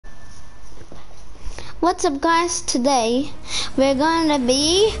What's up, guys? Today we're gonna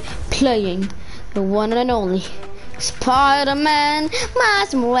be playing the one and only Spider-Man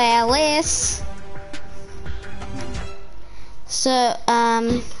Miles Morales. So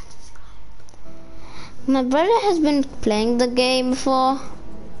my brother has been playing the game before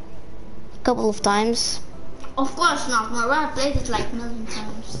a couple of times. Of course not, my brother played it like a million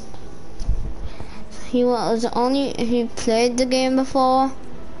times. He played the game before.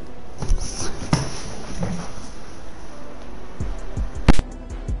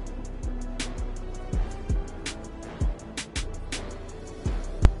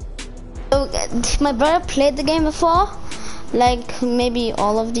 My brother played the game before, like maybe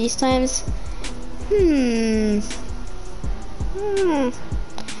all of these times.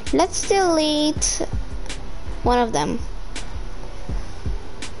 Let's delete one of them.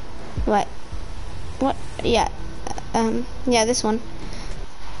 Right. What? Yeah. Yeah, this one.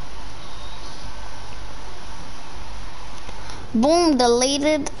 Boom,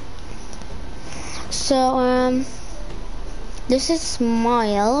 deleted. So, this is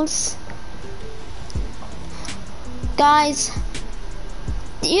Miles. Guys,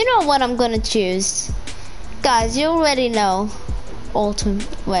 you know what I'm gonna choose. Guys, you already know. Ultimate.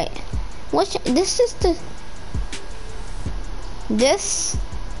 Wait. This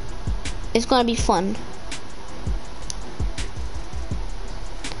is gonna be fun.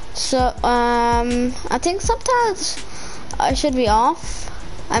 So, I think sometimes I should be off.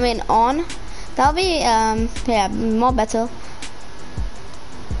 I mean, on. That'll be, yeah, more better.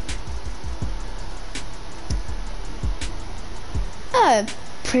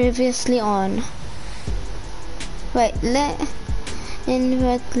 Previously on. Wait,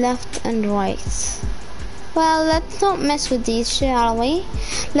 invert left and right. Well, let's not mess with these, shall we?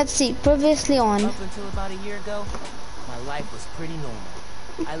 Let's see, previously on. Up until about a year ago, my life was pretty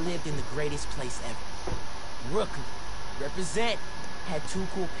normal. I lived in the greatest place ever. Brooklyn, represent. Had 2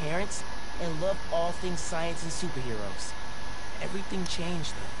 cool parents and loved all things science and superheroes. Everything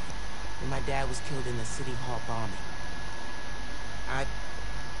changed though, when my dad was killed in the City Hall bombing. I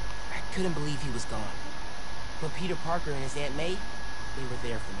couldn't believe he was gone. But Peter Parker and his Aunt May, they were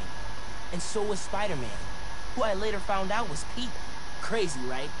there for me. And so was Spider-Man, who I later found out was Pete. Crazy,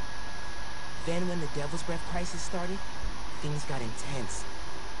 right? Then when the Devil's Breath crisis started, things got intense.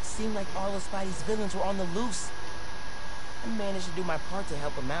 It seemed like all of Spidey's villains were on the loose. I managed to do my part to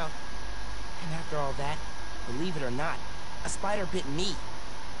help him out. And after all that, believe it or not, a spider bit me.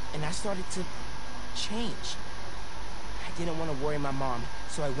 And I started to change. I didn't want to worry my mom,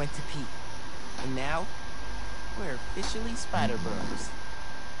 so I went to Pete. And now, we're officially Spider Bros.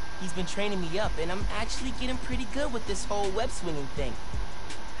 He's been training me up, and I'm actually getting pretty good with this whole web swinging thing.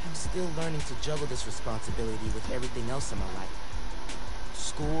 I'm still learning to juggle this responsibility with everything else in my life.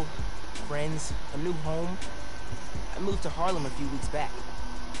 School, friends, a new home. I moved to Harlem a few weeks back.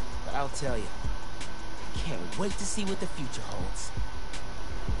 But I'll tell you, I can't wait to see what the future holds.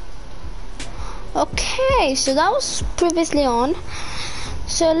 Okay, so that was previously on.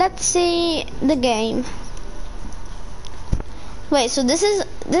 So let's see the game. Wait, so this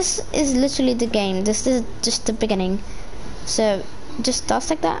is literally the game. This is just the beginning. So just starts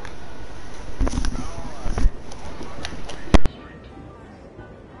like that.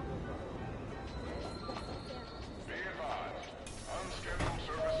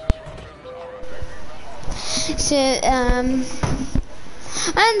 So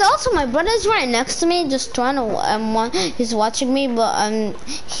and also my brother's right next to me, just trying to he's watching me, but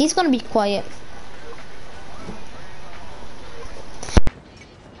he's gonna be quiet.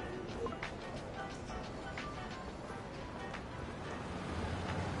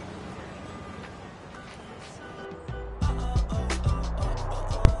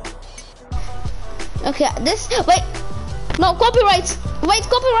 Okay, wait, no, copyright, wait,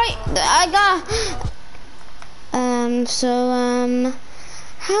 copyright, I got,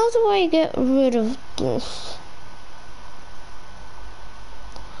 how do I get rid of this?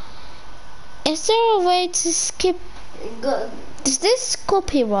 Is there a way to skip? Is this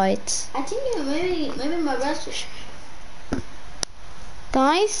copyright? I think maybe my brother.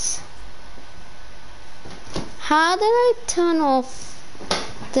 Guys, how did I turn off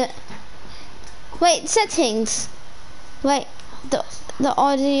the? Wait, settings. Wait, the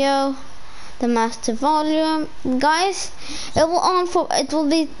audio, the master volume, guys. It will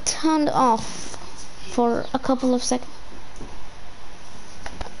be turned off for a couple of seconds.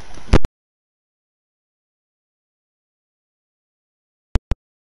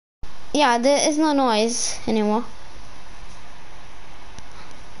 Yeah, there is no noise anymore.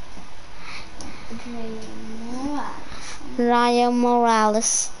 Ryan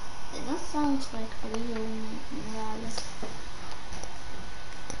Morales. That sounds like real Morales.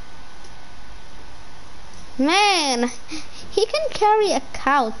 Man, he can carry a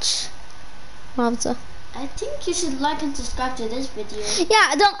couch. After. I think you should like and subscribe to this video.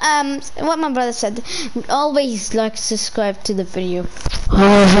 Yeah, don't what my brother said. Always like subscribe to the video.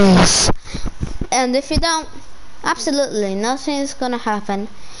 Always. And if you don't, absolutely nothing is gonna happen.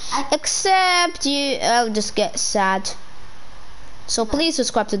 Except I'll just get sad. So please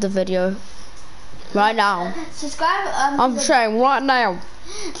subscribe to the video. Right now. Subscribe. I'm saying right now.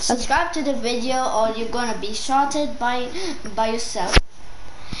 Subscribe to the video, or you're gonna be shorted by yourself.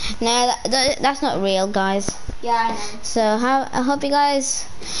 Nah, that's not real, guys. Yeah, I know. So I hope you guys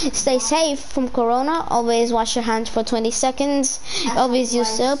stay safe from Corona. Always wash your hands for 20 seconds. Always use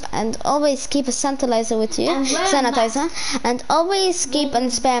soap, and always keep a sanitizer with you. And always keep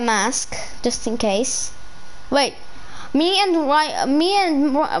a spare mask just in case. Wait. Me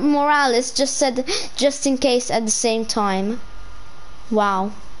and Morales just said just in case at the same time.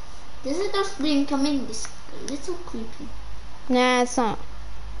 Wow. This is just becoming this little creepy. Nah, it's not.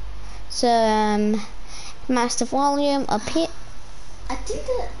 So master volume up here. I think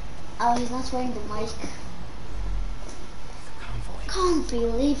that he's not wearing the mic. Convoy. Can't be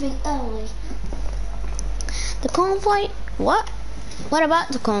leaving early. The convoy? What? What about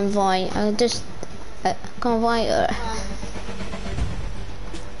the convoy? Just convoy.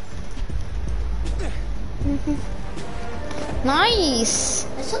 Nice.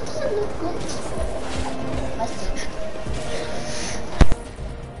 This one doesn't look good. Let's see.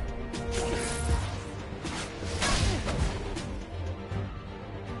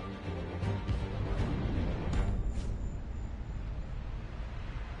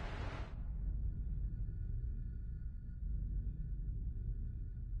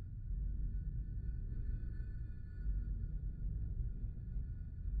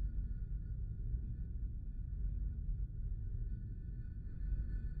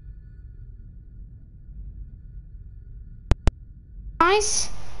 Nice.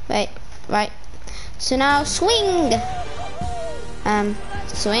 Wait, right. So now swing.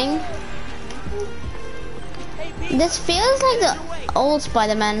 Swing. This feels like the old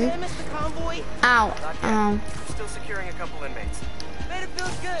Spider-Man. Ow, ow. Still securing a couple inmates. Bet it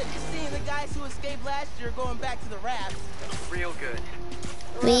feels good seeing the guys who escaped last year going back to the rafts. Real good.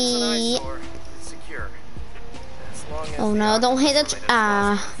 The We. rafts and eyesore is secure. As long as Oh the no! Don't hit occupants it. related to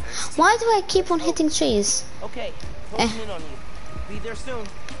us Why do I keep on hitting trees? Okay, closing in on you. Be there soon.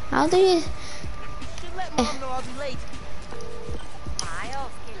 How do you? Should let Mom know I'll be late.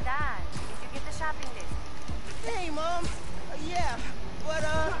 Miles, ¿qué tal? Did you get the shopping list? Hey, Mom. Yeah, but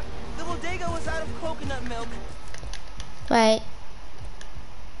the bodega was out of coconut milk. Wait.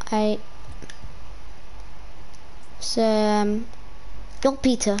 So oh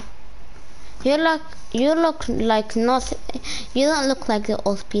Peter, you look like nothing. You don't look like the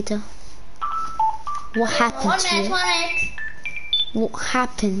old Peter. What happened to you? What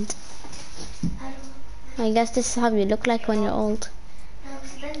happened? I guess this is how you look like when you're old.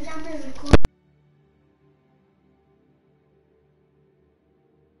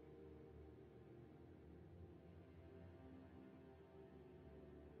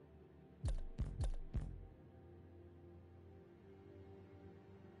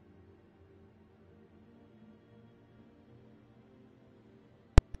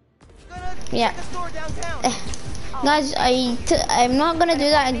 Yeah. Guys, I'm not gonna do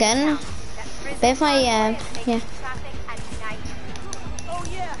that again. But if I yeah. Oh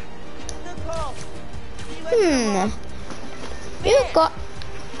yeah, good call. You got.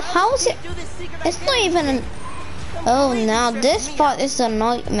 How's it? It's not even an. Oh, now this part is a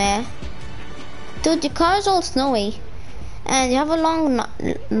nightmare. Dude, your car is all snowy, and you have a long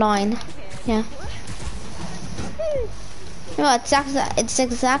line. Yeah. No, it's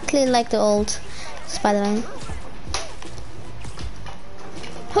exactly like the old Spider-Man.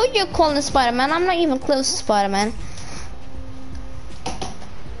 Who you calling Spider-Man? I'm not even close to Spider-Man.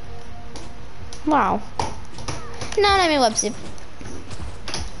 Wow. Now let me web zip.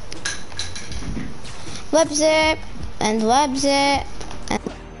 Web zip and web zip. And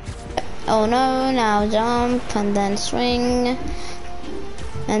oh no! Now jump and then swing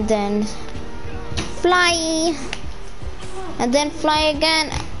and then fly. And then fly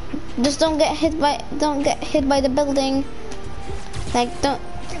again. Just don't get hit by the building. Like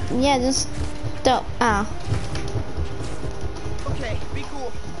just don't. Ow. Okay, be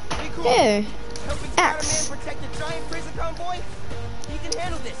cool. Be cool. Here. Helping X. Spider-Man protect the giant prison convoy. You can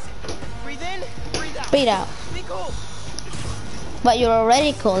handle this. Breathe in, breathe out. Breathe out. Be cool. But you're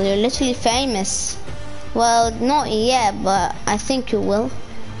already cool. You're literally famous. Well, not yet, but I think you will.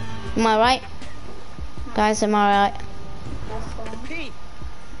 Am I right? Guys, am I right? Pete,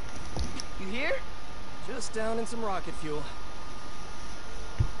 you here? Just down in some rocket fuel.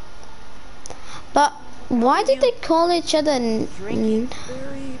 But why did they call each other? Very,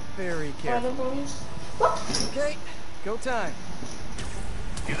 very careful. Okay, go time.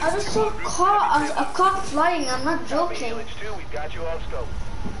 I just saw a car flying. I'm not joking.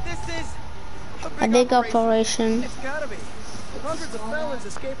 This is A big operation. It's gotta be. Hundreds of felons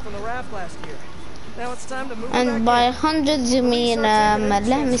escaped from the raft last year. Now it's time to move And back by in. hundreds you mean,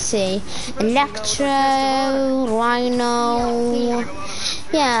 let me see, Electro, Rhino,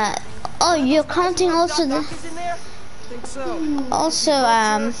 yeah. Oh, you're counting also the, Doctors in there? Think so.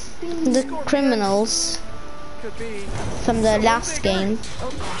 the criminals Could be. from the last game.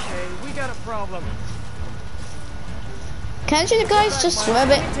 Okay, we got a problem. Can't you guys just web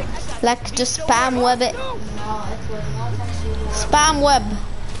it? Like, just spam web it? No, it was not actually. Spam web.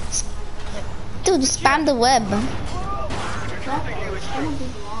 Dude, spam the web.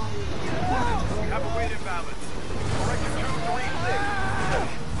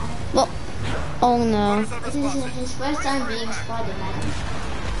 Well, oh no. This is his first time being Spider-Man.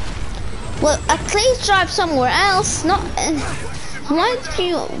 Well, at least drive somewhere else. Not. Why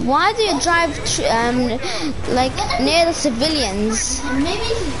do you drive like near the civilians? And maybe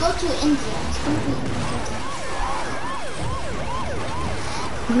he should go to India.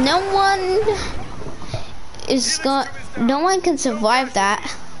 No one can survive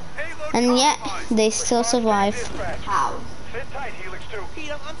that, and yet they still survive. How?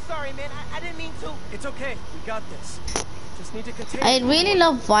 Pete, I'm sorry, man. I didn't mean to. It's okay. We got this. Just need to continue. I really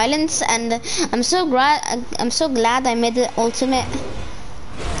love violence, and I'm so glad I made it ultimate.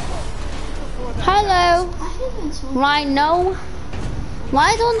 Hello, Rhino.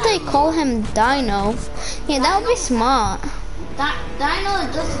 Why don't they call him Dino? Yeah, that would be smart. Dino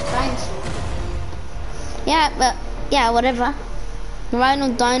is just a dinosaur. Yeah, but yeah, whatever. Rhino,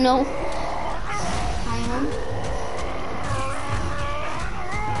 Dino.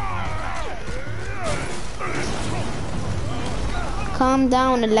 Calm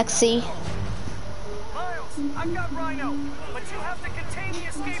down, Alexi. Miles, I've got Rhino, but you have to contain the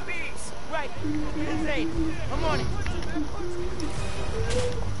escapees. Right. Insane. I'm on it.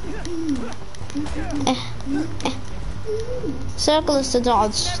 Circle is to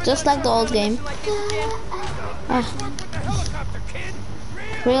dodge, just like the old game.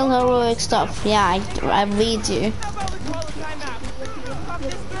 Real heroic stuff. Yeah, I read you. How about we call a timeout? Talk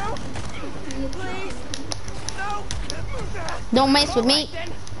this through? Please? No? Don't mess with me,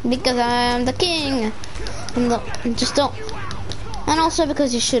 because I'm the king. Just don't. And also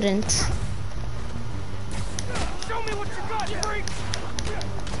because you shouldn't. Show me what you got, freak.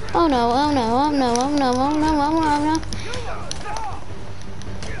 Oh no, oh no, oh no, oh no, oh no, oh no, oh no.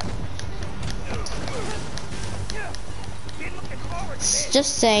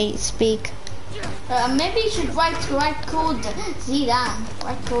 Just speak. Maybe you should write code Zidane.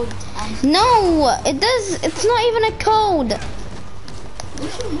 Write code. No, it's not even a code.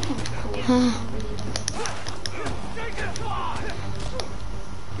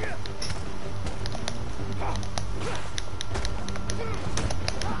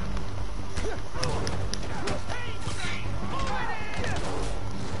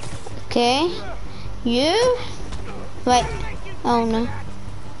 Okay, you, wait, oh no.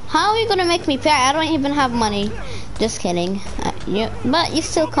 How are you gonna make me pay? I don't even have money. Just kidding. But you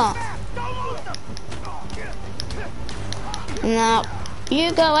still can't. Now,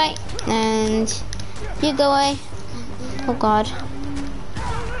 you go away, and you go away. Oh God.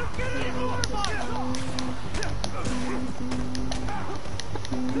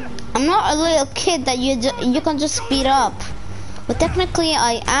 I'm not a little kid that you can just beat up. But technically,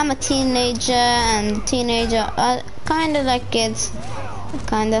 I am a teenager, and teenager are kind of like kids.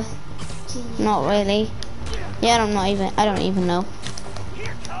 Kinda. Not really. Yeah, I don't even know.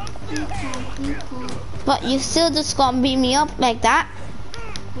 But you still just gonna beat me up like that?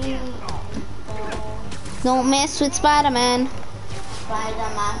 Don't mess with Spider-Man.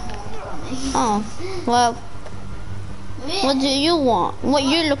 Oh, well. What do you want? What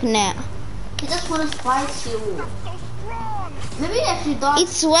you looking at? I just want to fight you. Maybe if you don't.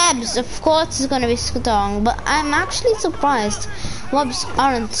 It's webs, of course it's gonna be strong, but I'm actually surprised. Webs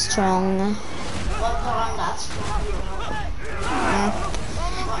aren't strong.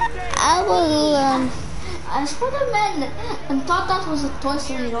 I will, I Spider-Man and thought that was a Toy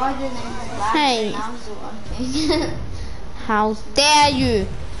Story ride in his back. Hey. Now he's walking. How dare you?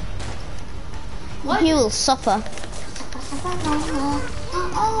 What? You will suffer.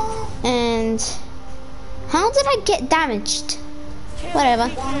 And how did I get damaged?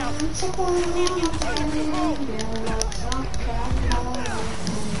 Whatever.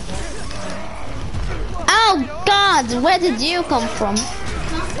 Oh God, where did you come from?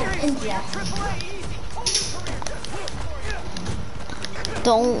 India.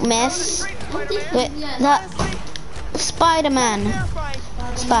 Don't mess with the Spider-Man.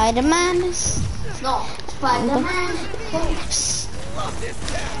 Spider-Man is... No, Spider-Man.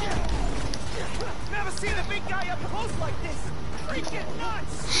 Never seen a big guy up close like this. Freaking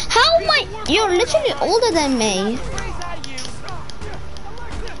nuts. How am I? You're literally older than me. Praise I use.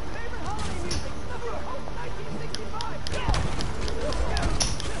 Alexa, favorite holiday music. 1965.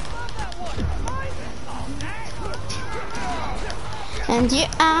 Love that one. And you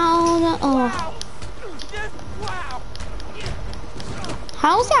out. Oh. Wow.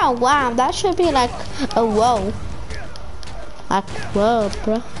 How's that? Wow, that should be like a whoa. Like whoa,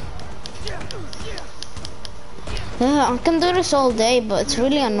 bro. Yeah, I can do this all day, but it's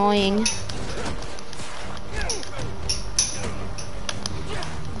really annoying.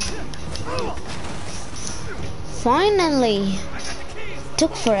 Finally,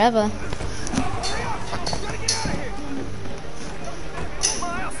 took forever.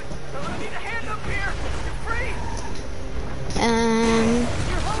 Miles, I need a hand up here. You're free. Um,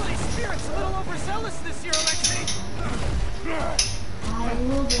 Your holiday spirit's a little overzealous this year, Alexei.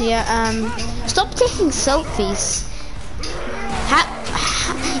 yeah. Stop taking selfies.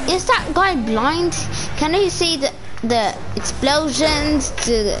 Is that guy blind? Can he see the explosions,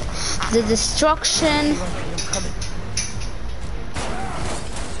 the destruction?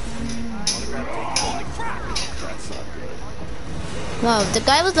 Wow, the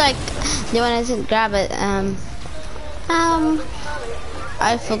guy was like, they wanted to grab it.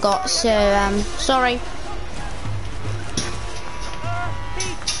 I forgot. So sorry.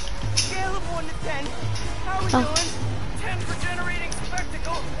 Pete, scale of 1 to 10. How we Oh. doing? 10 for generating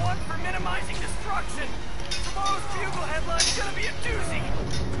spectacle, 1 for minimizing destruction. Tomorrow's bugle headline's gonna be a doozy.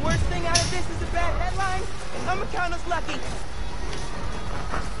 Worst thing out of this is a bad headline. I'm count us lucky.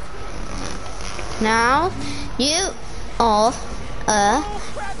 Now you are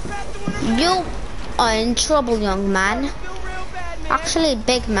you are in trouble, young man. Feel real bad, man. Actually,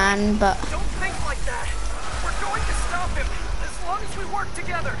 big man, but Don't think like that. We're going to stop him as long as we work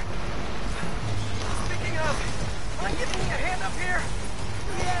together. Speaking of, mind giving me a hand up here?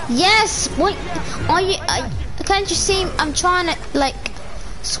 yes. Wait, are you? Can't you see? I'm trying to like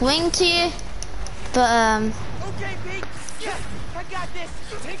swing to you, but Okay, Pete. Yeah, I got this.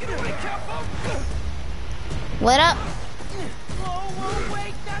 Take it away, Capo. what up? Whoa,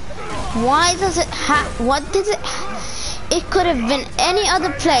 wait, that's the Why does it what did it it could have been any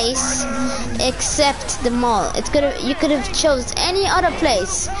other place except the mall. It could have, you could have chose any other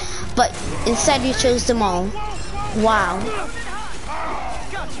place, but instead you chose the mall. Wow.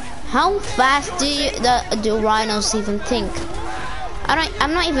 How fast do rhinos even think?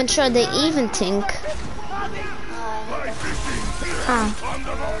 I'm not even sure they even think.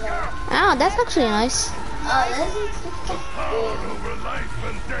 Oh, that's actually nice.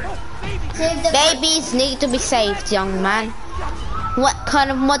 Babies need to be saved, young man. What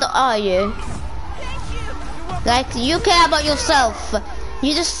kind of mother are you? Like, you care about yourself.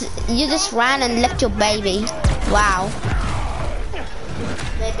 You just ran and left your baby. Wow.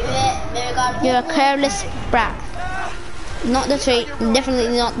 You're a careless brat. Not the tree.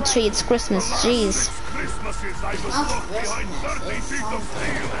 Definitely not the tree. It's Christmas. Jeez. Christmas is I was locked behind 30 feet of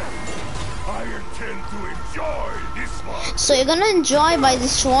steel. I intend to enjoy this one. So you're gonna enjoy by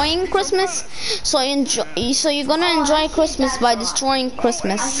destroying Christmas? So you're gonna enjoy Christmas by destroying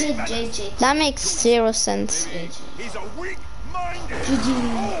Christmas? I hate JJ. That makes 0 sense. He's a weak-minded.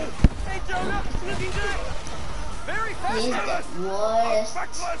 Hey, Jonah, looking good. Very fast. He's the worst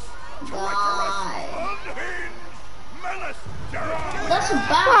Feckless, guy. unhinged menace. Gerard. That's a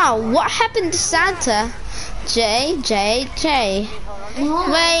bad. Wow, what happened to Santa? J.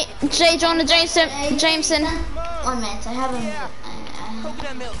 Wait, J. Jonah Jameson. 1 minute, I haven't.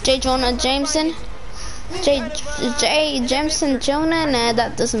 Coconut milk. J. Jonah Jameson. J. Jameson Jonah. Nah,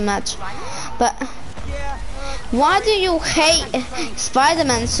 that doesn't match. But Yeah. why do you hate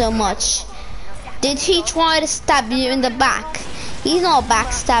Spider-Man so much? Did he try to stab you in the back? He's not a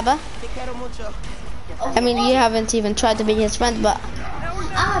backstabber. Te quiero mucho. I mean, you haven't even tried to be his friend, but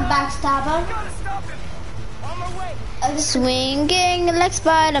I'm a backstabber. Gotta stop him. On my way. swinging like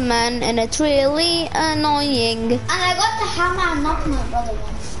Spider-Man, and it's really annoying. And I got the hammer and knocked my brother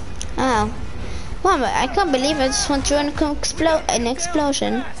once. Oh, wow! But I can't believe I just went through an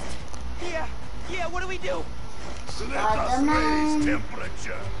explosion. Yeah, what do we do? Let us raise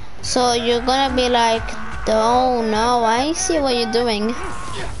temperature. So you're gonna be like Oh no, I see what you're doing.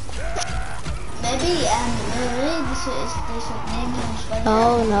 Maybe they should name him Spider.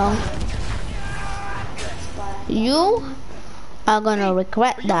 Oh no. You are gonna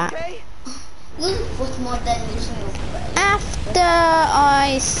regret that. This was more than usual. After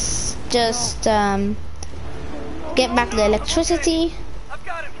I just get back the electricity. I've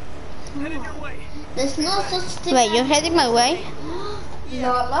got him. Headed your way. There's no such thing. Wait, you're heading my way?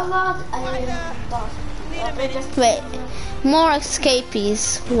 La la la. Wait, more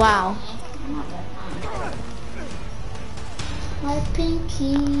escapees. Wow. My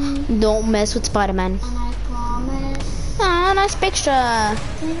pinky. Don't mess with Spider-Man. And I promise. Ah, nice picture.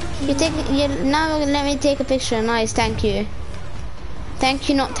 You take. You now let me take a picture. Nice, thank you. Thank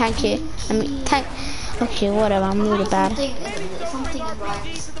you, not thank you. I mean, thank. Okay, whatever. I'm really bad. Something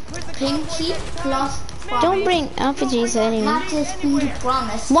rhymes. Pinky plus promise. Don't bring RPGs anyway. Not just pinky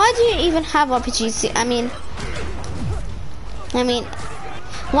promise. Why do you even have RPGs? I mean,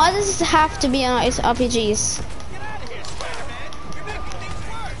 why does it have to be RPGs?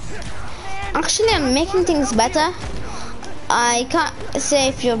 Actually, I'm making things better. I can't say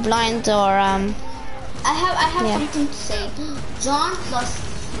if you're blind or I have yeah. something to say. John plus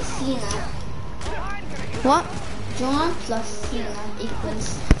Cena. What? John plus Cena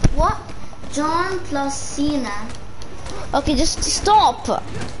equals what? John plus Cena. Okay, just stop.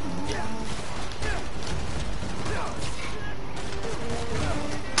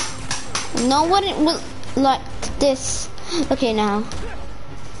 No one will like this. Okay, now.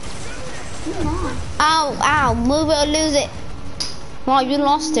 Come on. Ow, ow, move it or lose it. Wow, you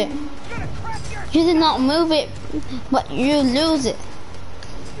lost it. You did not move it, but you lose it.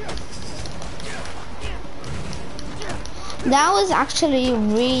 That was actually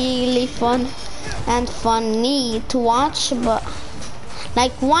really fun and funny to watch, but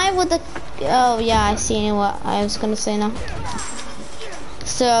like, why would the, oh yeah, I see what I was gonna say now.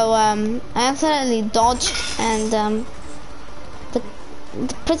 So, I accidentally dodged and,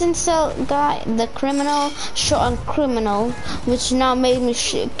 the prison cell guy, the criminal, shot a criminal, which now made me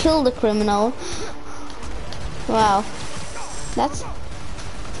kill the criminal. Wow, that's,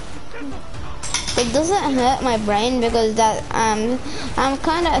 it doesn't hurt my brain because that I'm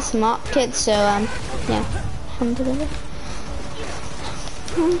kind of a smart kid, so yeah.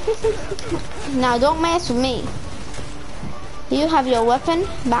 Now don't mess with me. You have your weapon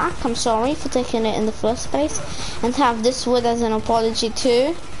back. I'm sorry for taking it in the first place, and have this wood as an apology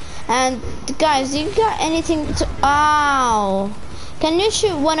too. And guys, you got anything to? Ow! Can you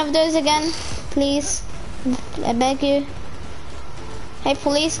shoot one of those again, please? I beg you. Hey,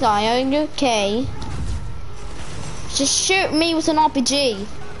 police guy, are you okay? Just shoot me with an RPG.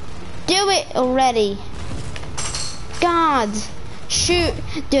 Do it already. God, shoot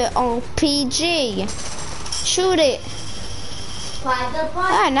the RPG. Shoot it.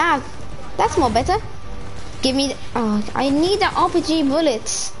 Ah, now that's more better. Give me. Oh, I need the RPG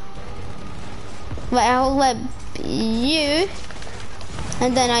bullets. Well, let you,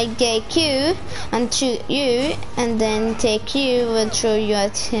 and then I get Q and shoot you, and then take you and throw you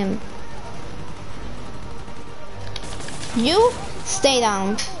at him. You stay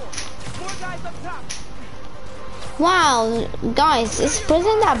down. Wow, guys, is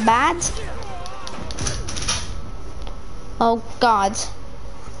prison that bad? Oh God!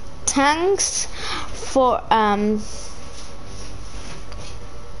 Thanks for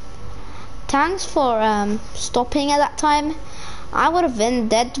stopping at that time. I would have been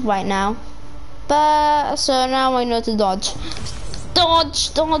dead right now. But so now I know to dodge,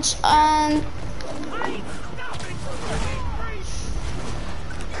 dodge, and.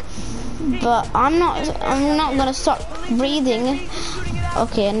 But I'm not gonna stop breathing.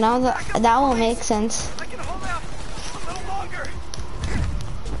 Okay, now that will make sense.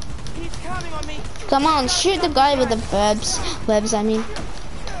 Come on, shoot the guy with the webs, I mean.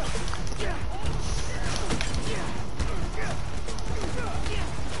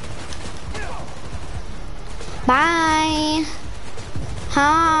 Bye.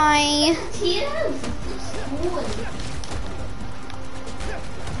 Hi.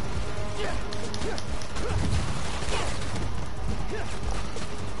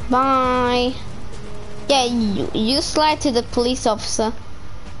 Bye. Yeah, you slide to the police officer.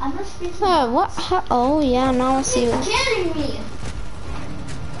 Oh, what? Oh, yeah, now I see what. Killing me.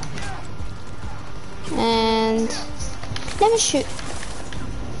 And let me shoot.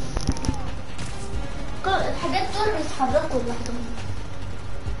 الحاجات دول بيتحركوا لوحدهم.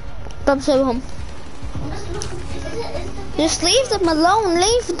 طب سيبهم. Just leave them alone.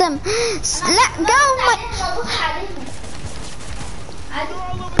 Leave them. Let go.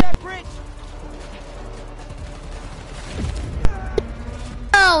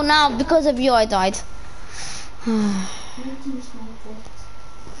 No, no, because of you I died.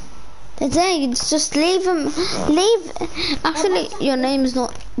 Zay, just leave him. Leave. Actually, your name is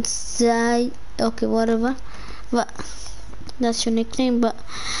not Zay. Okay, whatever. But that's your nickname. But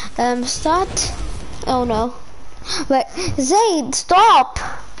start. Oh no. Wait, Zayd, stop.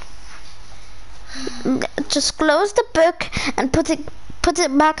 Just close the book and put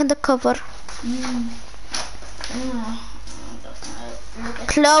it back in the cover.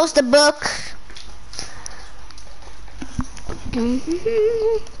 Close the book.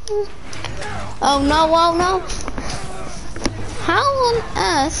 Oh no, oh no. How on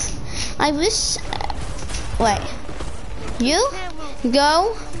earth? I wish. Wait. You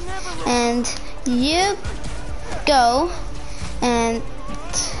go and you go and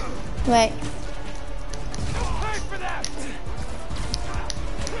wait.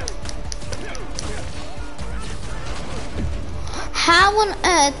 How on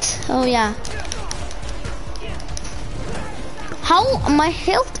earth? Oh yeah. How my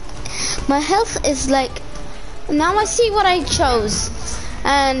health is like. Now I see what I chose,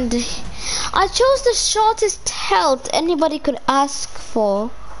 and I chose the shortest health anybody could ask for.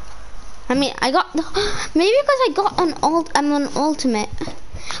 I mean, I got maybe because I got I'm on ultimate.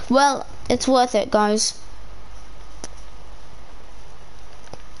 Well, it's worth it, guys.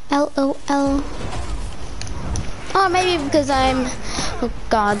 LOL. Oh, maybe because I'm. Oh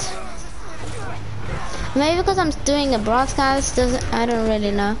God. Maybe because I'm doing a broadcast. I don't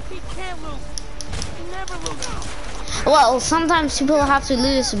really know. Well, sometimes people have to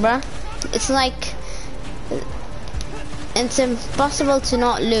lose, bruh. It's like it's impossible to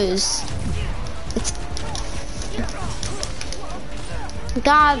not lose. It's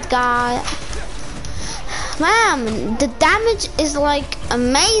God. Man, the damage is like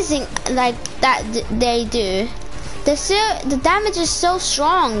amazing, like that they do. The damage is so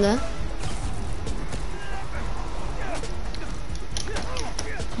strong.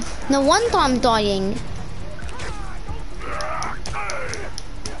 No wonder I'm dying.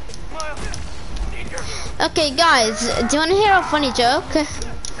 Okay, guys, do you want to hear a funny joke?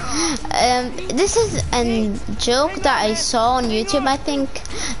 This is a joke that I saw on YouTube, I think.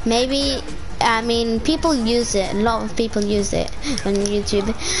 Maybe, I mean, people use it. A lot of people use it on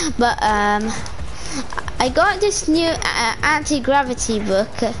YouTube. But I got this new anti-gravity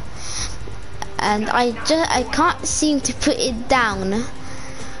book, and I can't seem to put it down.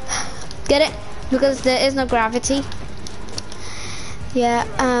 Get it? Because there is no gravity. Yeah.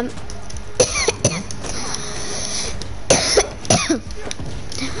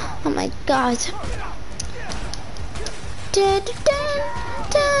 Oh my God.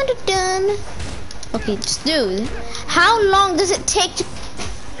 Okay, just dude. How long does it take to...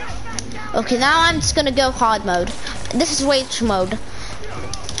 Okay, now I'm just gonna go hard mode. This is rage mode.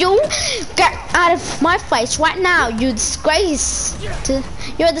 You get out of my face right now, you disgrace.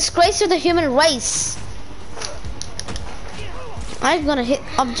 You're a disgrace to the human race. I'm gonna hit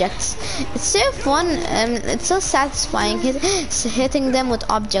objects. It's so fun and it's so satisfying hitting them with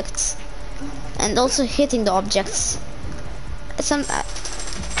objects, and also hitting the objects. Some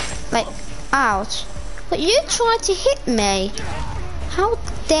like, ouch! But you tried to hit me. How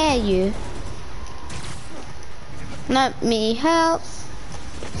dare you? Let me help.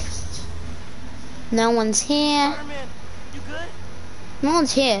 No one's here. No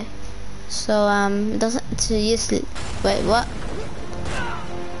one's here. So it doesn't. It's useless. Wait, what?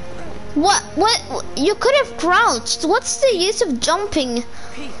 What? You could have crouched. What's the use of jumping?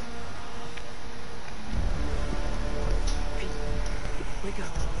 Pete. Wake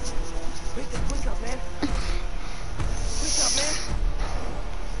up. Wake up, man. Wake up, man.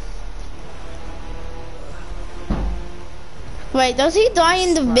 Wait, does he die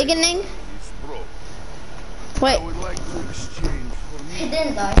in the beginning? Wait. He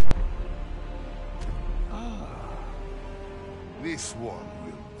didn't die. This one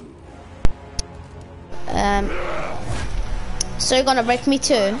will do. So you're gonna break me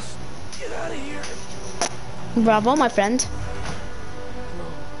too? Get out of here. Bravo, my friend.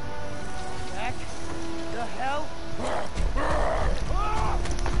 Back the hell.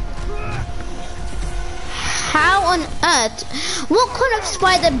 How on earth? What kind of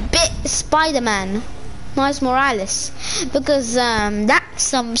spider bit Spider-Man? Miles Morales, because that's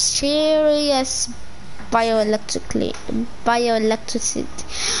some serious bioelectricity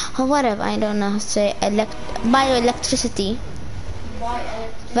or whatever. I don't know how to say bioelectricity.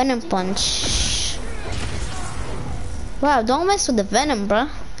 Venom punch. Wow, don't mess with the venom, bruh.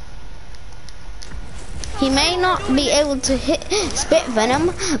 He may not be able to spit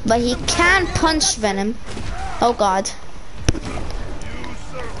venom, but he can punch venom. Oh God.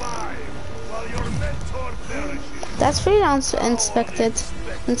 mentor perishes. That's really unexpected.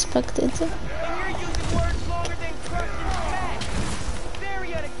 Unexpected. And you're using words longer than crush and smash.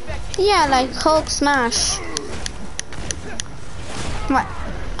 Very unexpected. Yeah, like Hulk smash. What?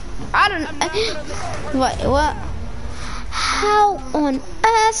 I don't. Wait, what? How on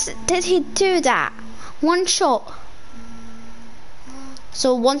earth did he do that? One shot.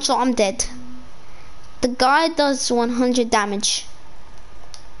 So one shot, I'm dead. The guy does 100 damage.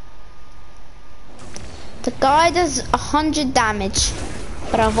 The guy does 100 damage.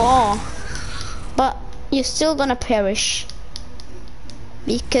 Bravo. But you're still gonna perish.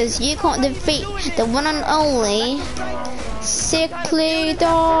 Because you can't defeat the one and only Sickly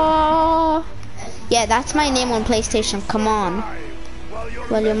Dog. Yeah, that's my name on PlayStation, come on.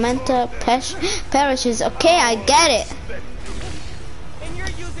 Well, your mentor perishes. Okay, I get it. And you're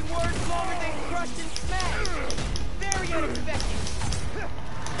using words longer than crush and smash. Very unexpected.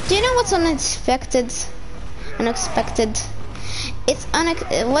 Do you know what's unexpected? Unexpected. It's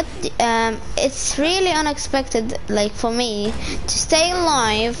it's really unexpected, like for me, to stay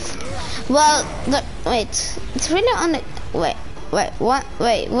alive. Well, wait, it's really wait,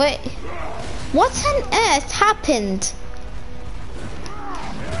 what on earth happened?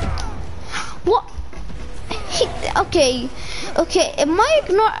 What? Okay, are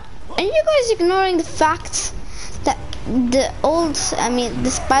you guys ignoring the fact that the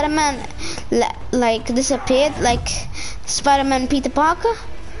Spider-Man like disappeared, like Spider-Man Peter Parker?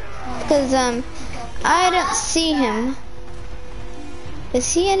 Because I don't see him.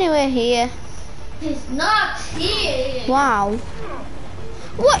 Is he anywhere here? He's not here. Wow.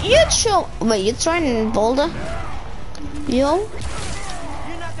 What wait, you're trying Boulder? Yo?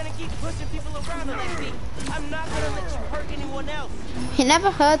 You're not gonna keep pushing people around, Alexi. I'm not gonna let you hurt anyone else. He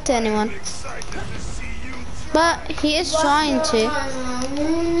never hurt anyone. But he is trying to.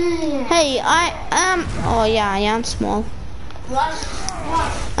 Hey, I am. Oh yeah, I am small.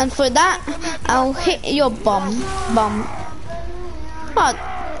 And for that, I'll hit your bum. Oh,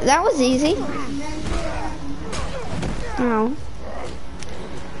 that was easy. Oh.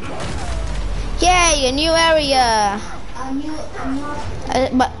 Yay, a new area.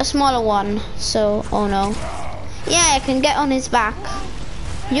 But a smaller one. So, oh no. Yeah, I can get on his back.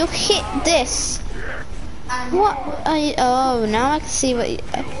 You hit this. What? Oh, now I can see what.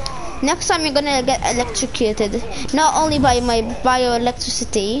 Next time you're gonna get electrocuted, not only by my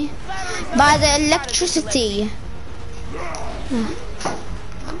bioelectricity, by the electricity.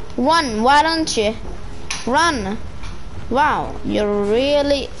 Run! Why don't you run? Wow, you're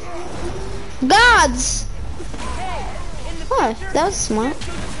really gods. Oh, that was smart.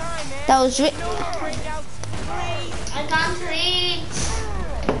 That was I can't reach.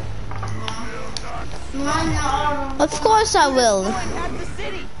 Of course I will. At the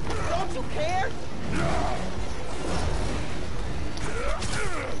city. Don't you care?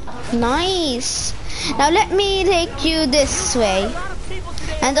 Nice. Now let me take you this way.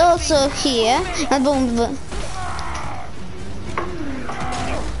 And also here. And boom, boom.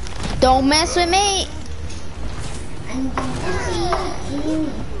 Don't mess with me.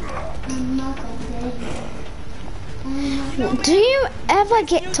 Do you ever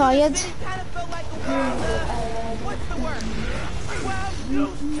get tired? What's the word? Well,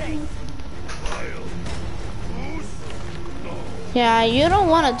 Yeah, you don't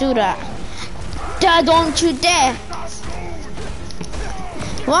want to do that. Don't you dare.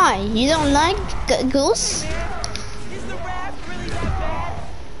 Why? You don't like goose? is the rap really that bad?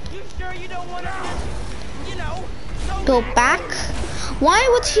 You sure you don't want to, Go back? Why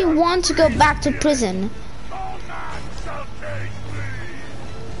would he want to go back to prison?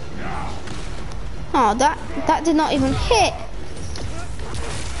 Oh, that did not even hit.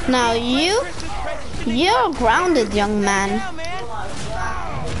 Now you're grounded, young man.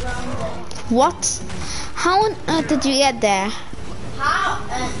 What? How on earth did you get there? How on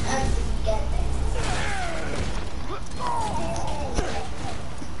earth did you get there?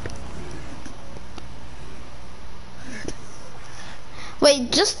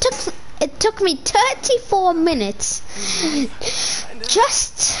 Wait, it took me 34 minutes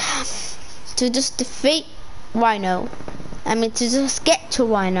just to defeat Rhino. I mean, to just get to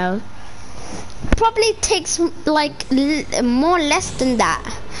Rhino. Probably takes like more less than that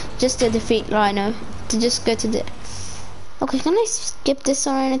just to defeat Rhino. To just go to the. Okay, can I skip this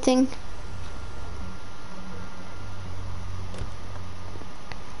or anything?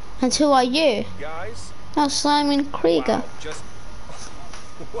 And who are you? Guys? Oh, Simon Krieger.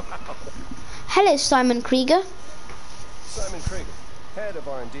 Wow. Hello, Simon Krieger. Simon Krieger, head of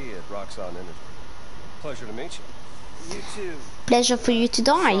R&D at Roxxon Energy. Pleasure to meet you. You too. pleasure for you to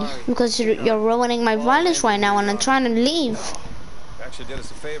die because you're ruining my violence right now, and I'm trying to leave. Actually did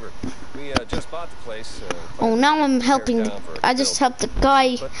us a favor. We just bought the place. Oh, now I'm helping. I just helped the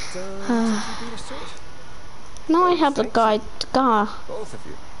guy. But, you beat us to it. Now I help the guy. Both of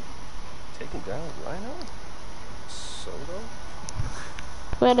you. Taking down Rhino? Solo?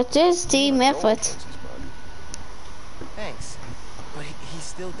 Well, it is team effort. Thanks. But he's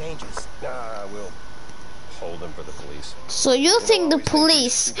still dangerous. We'll hold him for the police. So you think the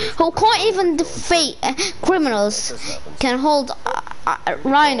police, who can't even defeat criminals, can hold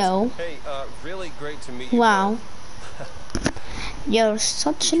Rhino? Hey, really great to meet you. Wow. You're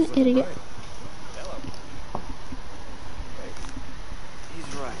such an idiot. Hello.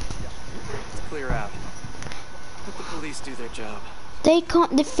 He's right. Let's clear out. Let the police do their job. They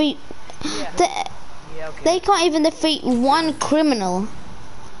can't defeat. Yeah, okay. They can't even defeat one criminal.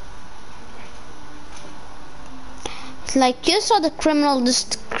 It's like you saw the criminal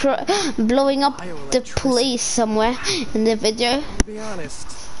just blowing up the police somewhere in the video. To be honest,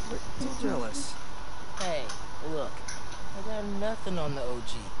 we're too jealous. Hey, look. I got nothing on the OG.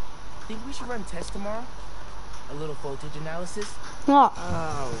 Think we should run tests tomorrow? A little voltage analysis? What?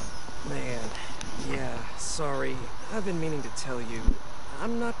 Oh, man. Yeah, sorry. I've been meaning to tell you.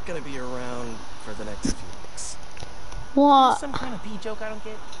 I'm not gonna be around for the next few weeks. What? Some kind of pee joke I don't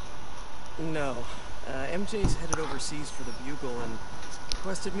get? No. MJ's headed overseas for the Bugle and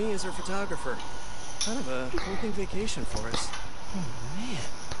requested me as her photographer. Kind of a working vacation for us. Oh, man.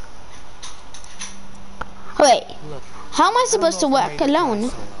 Wait, Look, how am I supposed to work alone?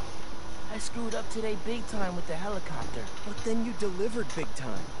 I screwed up today big time with the helicopter. But then you delivered big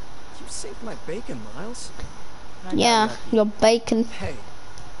time. You saved my bacon, Miles. I got Yeah, lucky. you're bacon. Hey,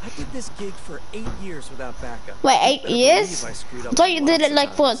 I did this gig for 8 years without backup. Wait, You 8 better years? believe I screwed I up thought you did lots it of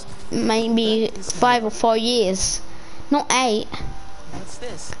like for times. maybe 5 or 4 years, not 8. What's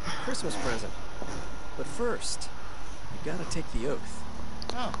this? Christmas present. But first, you gotta take the oath.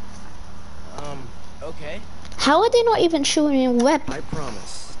 Oh. Okay. How are they not even showing a web? I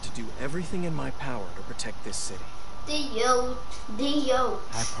promise to do everything in my power to protect this city. The oath.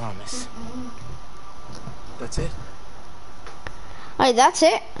 I promise. That's it? Wait, that's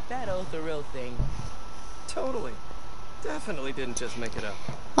it? That oath a real thing. Totally. Definitely didn't just make it up.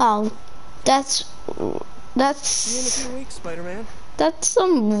 Oh, See you in a few weeks, Spider-Man. that's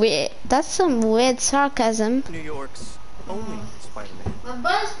some weird sarcasm. New York's only Spider-Man. My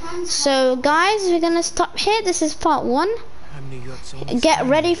best friend. So guys, we're gonna stop here. This is part 1. I'm New York's only Get Spider-Man.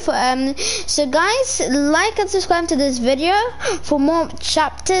 ready for so guys, like and subscribe to this video for more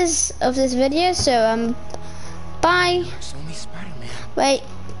chapters of this video. So bye. It's only Spider-Man. Wait,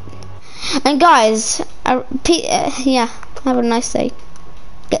 and guys, yeah, have a nice day.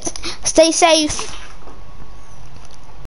 Stay safe.